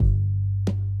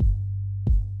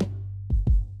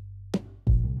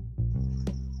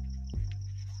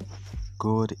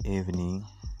Good evening.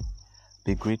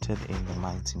 Be greeted in the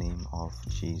mighty name of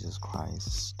Jesus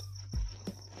Christ.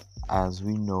 As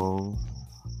we know,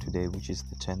 today, which is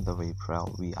the 10th of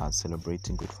April, we are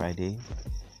celebrating Good Friday,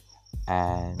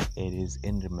 and it is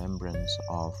in remembrance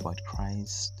of what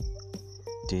Christ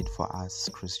did for us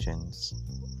Christians.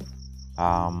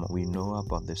 We know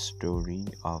about the story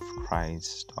of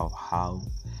Christ, of how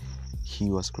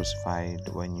he was crucified.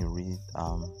 When you read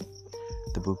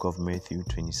the book of Matthew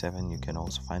 27, you can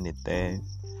also find it there,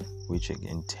 which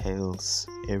entails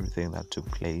everything that took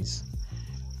place.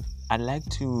 I'd like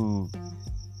to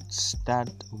start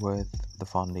with the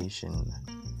foundation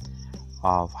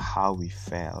of how we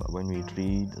fell when we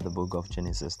read the book of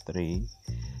Genesis 3,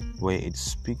 where it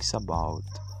speaks about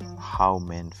how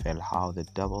men fell, how the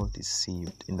devil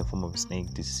deceived, in the form of a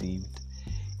snake, deceived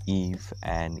Eve,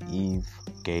 and Eve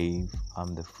gave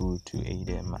the fruit to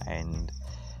Adam, and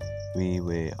we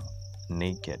were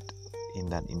naked in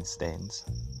that instance.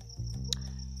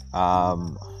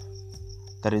 That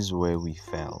is where we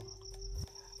fell.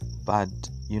 But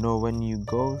when you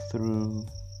go through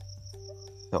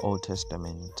the Old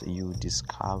Testament, you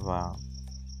discover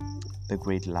the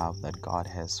great love that God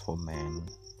has for man.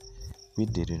 We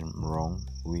did him wrong.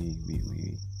 We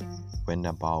went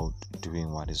about doing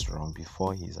what is wrong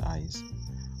before his eyes,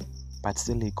 but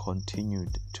still he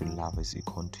continued to love us. He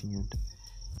continued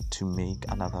to make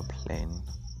another plan.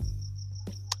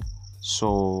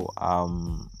 So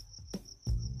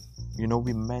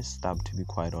we messed up, to be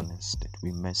quite honest.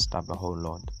 We messed up a whole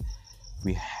lot.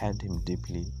 We had him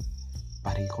deeply,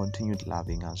 but he continued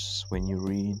loving us. When you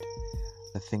read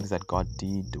the things that God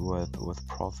did with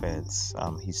prophets,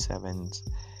 his servants,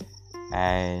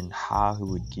 and how he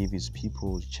would give his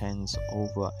people a chance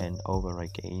over and over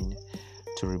again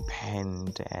to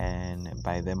repent, and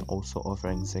by them also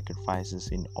offering sacrifices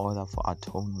in order for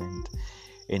atonement,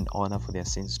 in order for their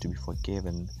sins to be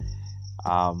forgiven.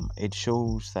 It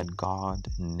shows that God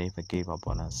never gave up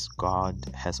on us. God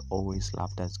has always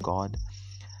loved us. God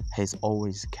has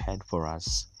always cared for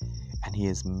us, and he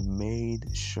has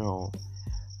made sure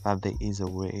that there is a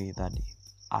way that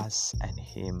us and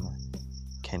him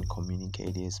can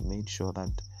communicate. He has made sure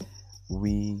that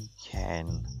we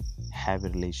can have a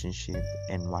relationship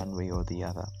in one way or the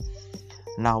other.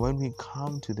 Now, when we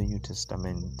come to the New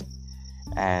Testament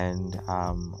and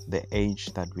the age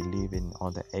that we live in,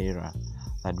 or the era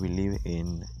that we live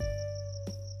in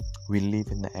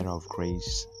the era of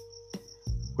grace.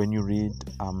 When you read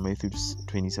Matthew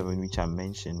 27, which I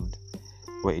mentioned,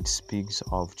 where it speaks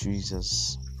of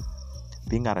Jesus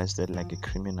being arrested like a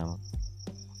criminal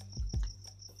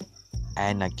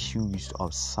and accused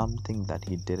of something that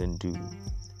he didn't do.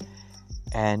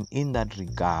 And in that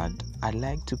regard, I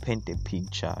like to paint a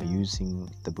picture using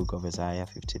the book of Isaiah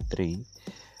 53,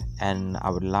 and I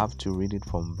would love to read it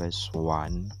from verse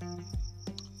 1.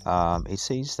 It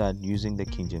says that, using the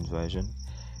King James Version,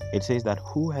 it says that,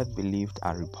 "Who hath believed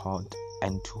our report,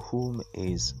 and to whom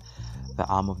is the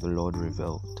arm of the Lord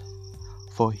revealed?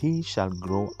 For he shall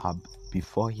grow up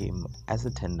before him as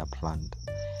a tender plant,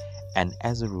 and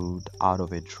as a root out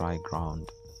of a dry ground.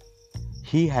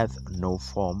 He hath no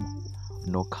form,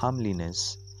 no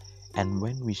comeliness, and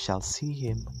when we shall see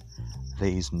him, there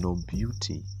is no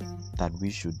beauty that we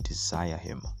should desire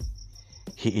him.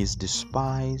 He is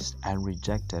despised and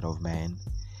rejected of men,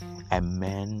 a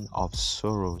man of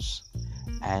sorrows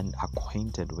and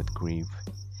acquainted with grief,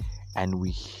 and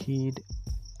we hid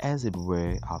as it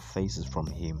were our faces from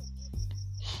him.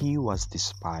 He was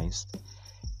despised,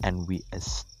 and we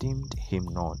esteemed him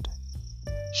not.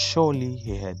 Surely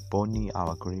he had borne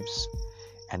our griefs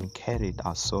and carried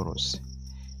our sorrows,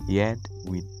 yet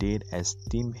we did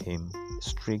esteem him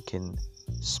stricken,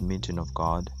 smitten of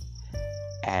God,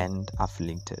 and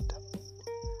afflicted.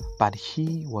 But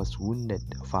he was wounded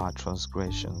for our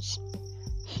transgressions,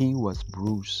 he was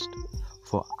bruised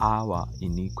for our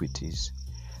iniquities.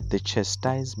 The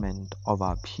chastisement of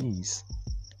our peace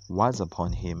was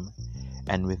upon him,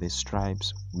 and with his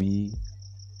stripes we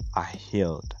are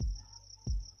healed."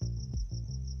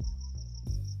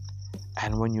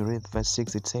 And when you read verse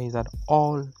 6, it says that,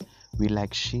 "All we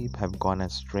like sheep have gone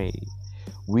astray.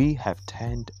 We have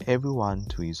turned everyone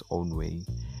to his own way,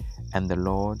 and the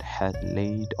Lord hath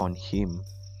laid on him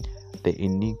the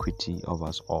iniquity of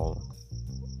us all."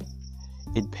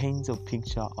 It paints a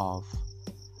picture of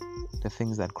the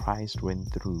things that Christ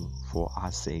went through for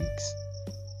our sakes,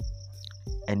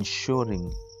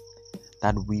 ensuring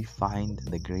that we find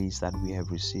the grace that we have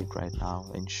received right now,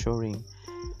 ensuring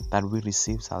that we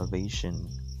receive salvation.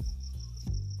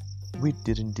 We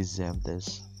didn't deserve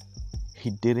this. He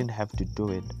didn't have to do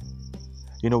it.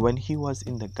 When he was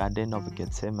in the Garden of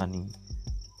Gethsemane,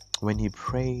 when he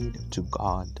prayed to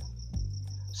God,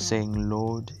 saying,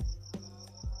 Lord,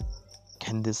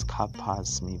 can this cup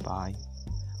pass me by?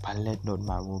 But let not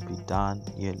my will be done,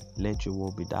 yet let your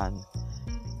will be done.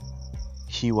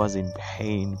 He was in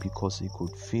pain because he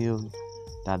could feel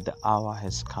that the hour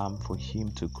has come for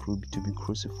him to be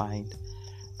crucified.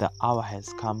 The hour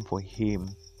has come for him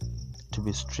to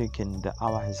be stricken. The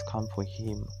hour has come for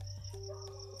him,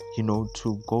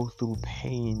 to go through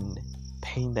pain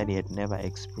that he had never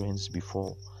experienced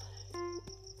before.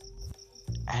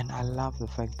 And I love the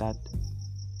fact that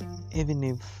even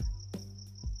if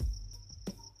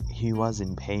he was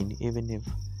in pain, even if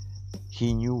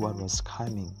he knew what was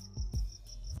coming,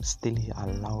 still he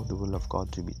allowed the will of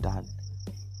God to be done.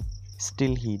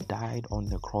 Still he died on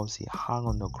the cross, he hung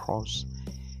on the cross.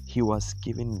 He was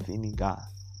given vinegar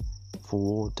for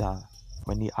water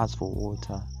when he asked for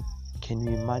water. Can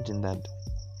you imagine that?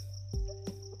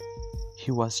 He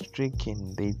was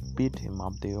stricken, they beat him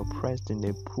up, they oppressed him,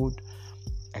 they put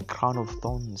a crown of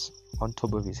thorns on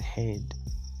top of his head.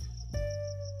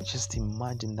 Just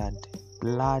imagine that,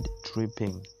 blood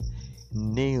dripping,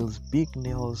 nails, big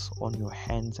nails on your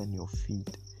hands and your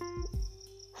feet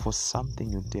for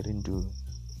something you didn't do.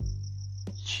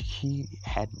 He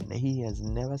has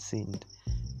never sinned.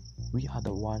 We are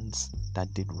the ones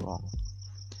that did wrong.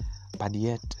 But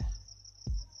yet,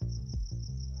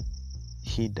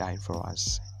 he died for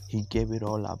us. He gave it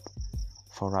all up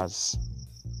for us.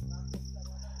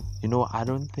 I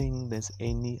don't think there's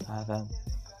any other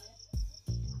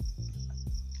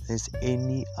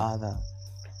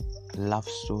love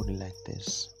story like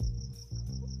this.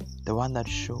 The one that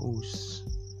shows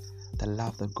the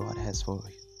love that God has for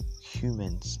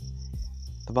humans.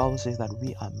 The Bible says that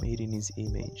we are made in his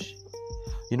image.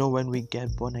 When we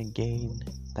get born again,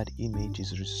 that image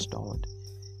is restored.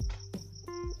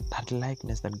 That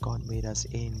likeness that God made us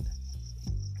in,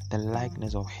 the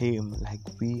likeness of him, like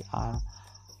we are,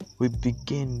 we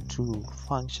begin to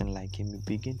function like him, we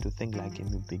begin to think like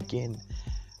him, we begin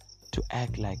to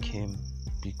act like him,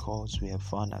 because we have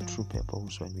found our true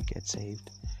purpose when we get saved.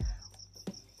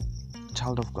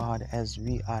 Child of God, as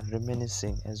we are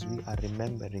reminiscing, as we are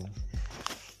remembering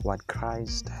what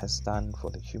Christ has done for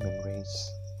the human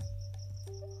race,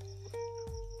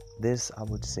 this, I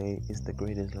would say, is the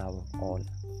greatest love of all.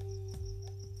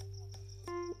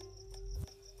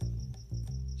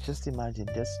 Just imagine,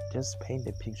 just paint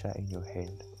a picture in your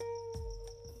head,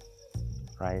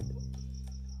 right,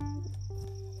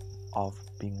 of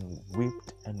being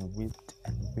whipped and whipped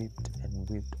and whipped and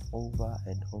whipped over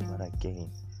and over again,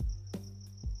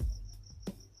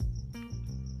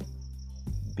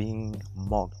 being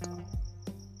mocked,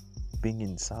 being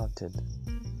insulted,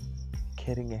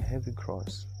 carrying a heavy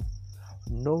cross,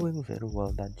 knowing very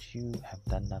well that you have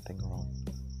done nothing wrong.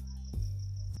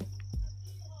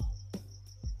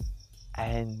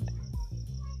 And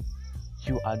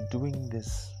you are doing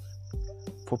this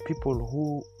for people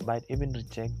who might even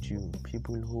reject you,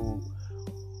 people who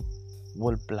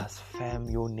will blaspheme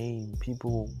your name,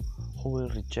 people who will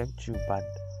reject you, but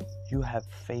you have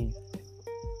faith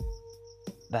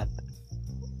that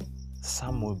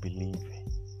some will believe.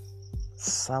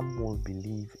 Some will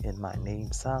believe in my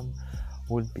name. Some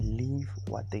will believe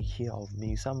what they hear of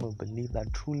me. Some will believe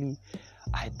that truly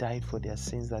I died for their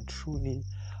sins, that truly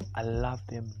I love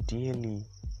them dearly,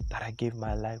 that I gave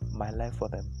my life for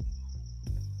them.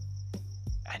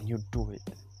 And you do it.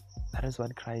 That is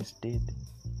what Christ did.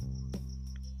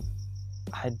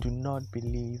 I do not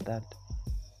believe that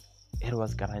it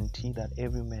was guaranteed that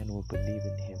every man will believe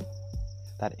in him,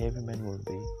 that every man will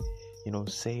be,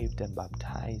 saved and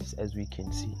baptized, as we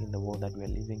can see in the world that we are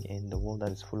living in, the world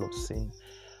that is full of sin,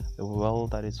 the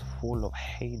world that is full of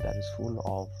hate, that is full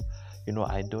of,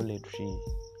 idolatry,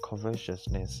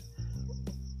 covetousness.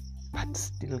 But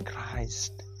still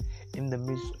Christ, in the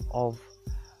midst of,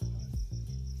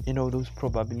 those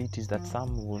probabilities that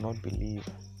some will not believe,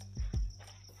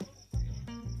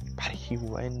 but he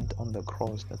went on the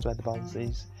cross. That's why the Bible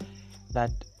says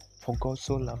that for God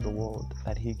so loved the world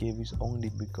that he gave his only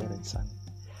begotten Son.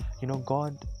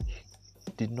 God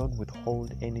did not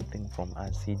withhold anything from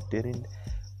us. He didn't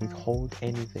withhold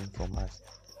anything from us,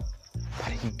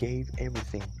 but he gave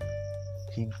everything.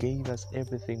 He gave us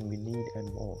everything we need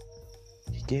and more.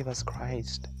 He gave us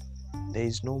Christ. There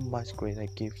is no much greater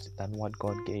gift than what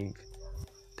God gave.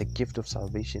 The gift of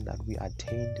salvation that we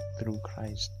attained through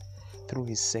Christ, through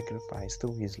his sacrifice,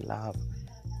 through his love.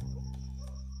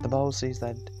 The Bible says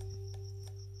that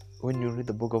when you read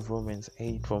the book of Romans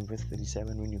 8 from verse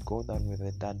 37, when you go down with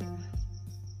it, that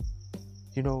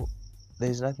there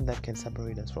is nothing that can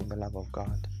separate us from the love of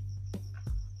God.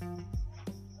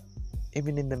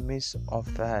 Even in the midst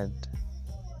of that,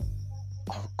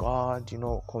 of God,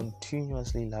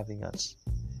 continuously loving us,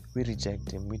 we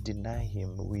reject Him, we deny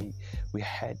Him, we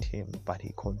hate Him, but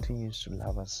He continues to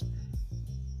love us.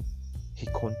 He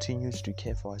continues to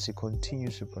care for us. He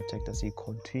continues to protect us. He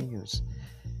continues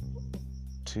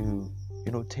to,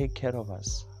 take care of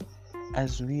us.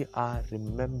 As we are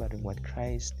remembering what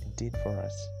Christ did for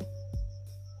us,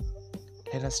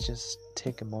 let us just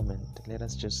take a moment. Let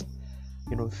us just,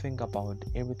 think about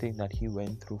everything that He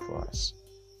went through for us.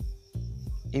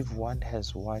 If one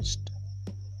has watched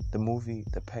the movie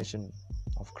The Passion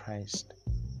of Christ,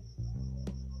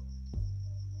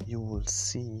 you will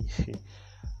see,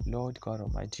 Lord God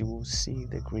Almighty, you will see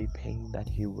the great pain that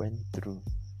He went through.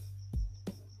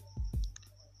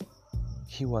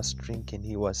 He was drinking,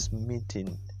 He was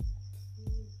smitten,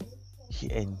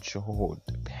 He endured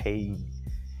pain.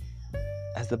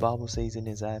 As the Bible says in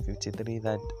Isaiah 53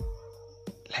 that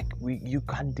you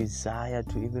can't desire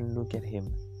to even look at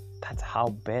Him. That's how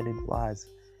bad it was.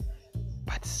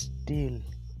 But still,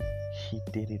 He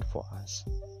did it for us.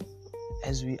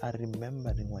 As we are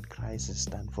remembering what Christ has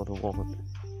done for the world,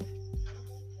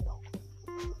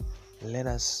 let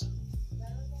us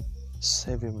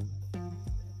serve Him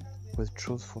with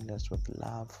truthfulness, with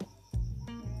love.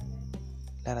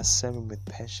 Let us serve Him with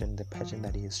passion, the passion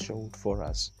that He has showed for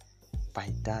us by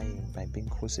dying, by being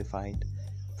crucified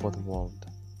for the world.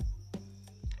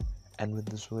 And with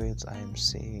these words I am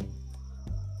saying,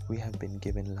 we have been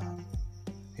given love,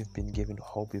 we've been given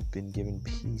hope, we've been given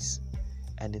peace,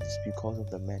 and it is because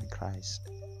of the man Christ.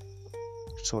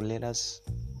 So let us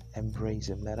embrace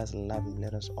Him, let us love Him,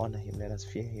 let us honor Him, let us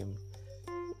fear Him,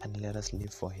 and let us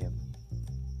live for Him.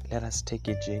 Let us take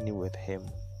a journey with Him.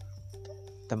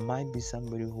 There might be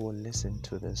somebody who will listen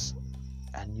to this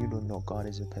and you don't know God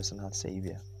as your personal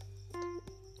Savior.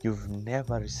 You've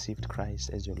never received Christ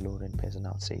as your Lord and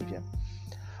personal Savior.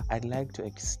 I'd like to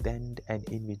extend an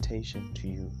invitation to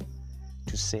you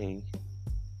to say,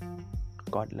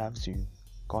 God loves you,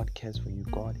 God cares for you,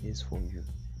 God is for you.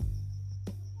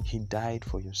 He died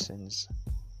for your sins.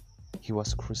 He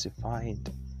was crucified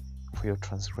for your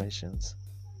transgressions.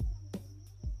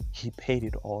 He paid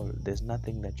it all. There's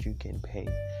nothing that you can pay.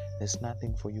 There's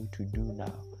nothing for you to do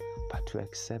now but to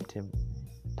accept Him,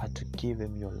 but to give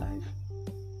Him your life.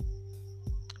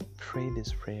 Pray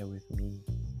this prayer with me.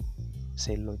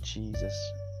 Say, Lord Jesus,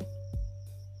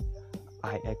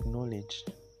 I acknowledge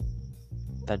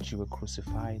that you were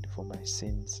crucified for my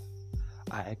sins.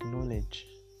 I acknowledge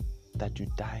that you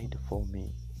died for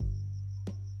me.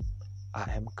 I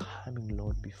am coming,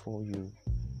 Lord, before you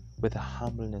with a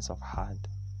humbleness of heart.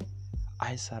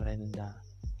 I surrender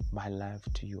my life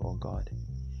to you, O God.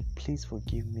 Please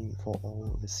forgive me for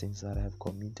all the sins that I have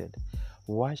committed.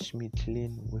 Wash me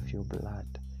clean with your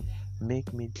blood.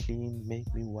 Make me clean,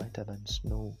 make me whiter than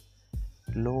snow.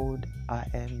 Lord, I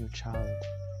am your child,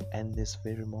 and this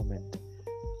very moment,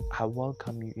 I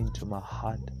welcome you into my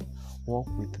heart. Walk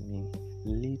with me,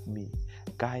 lead me,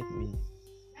 guide me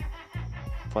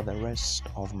for the rest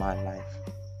of my life.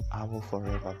 I will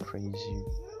forever praise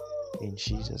you. In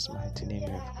Jesus' mighty name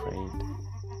I have prayed.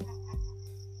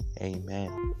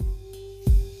 Amen.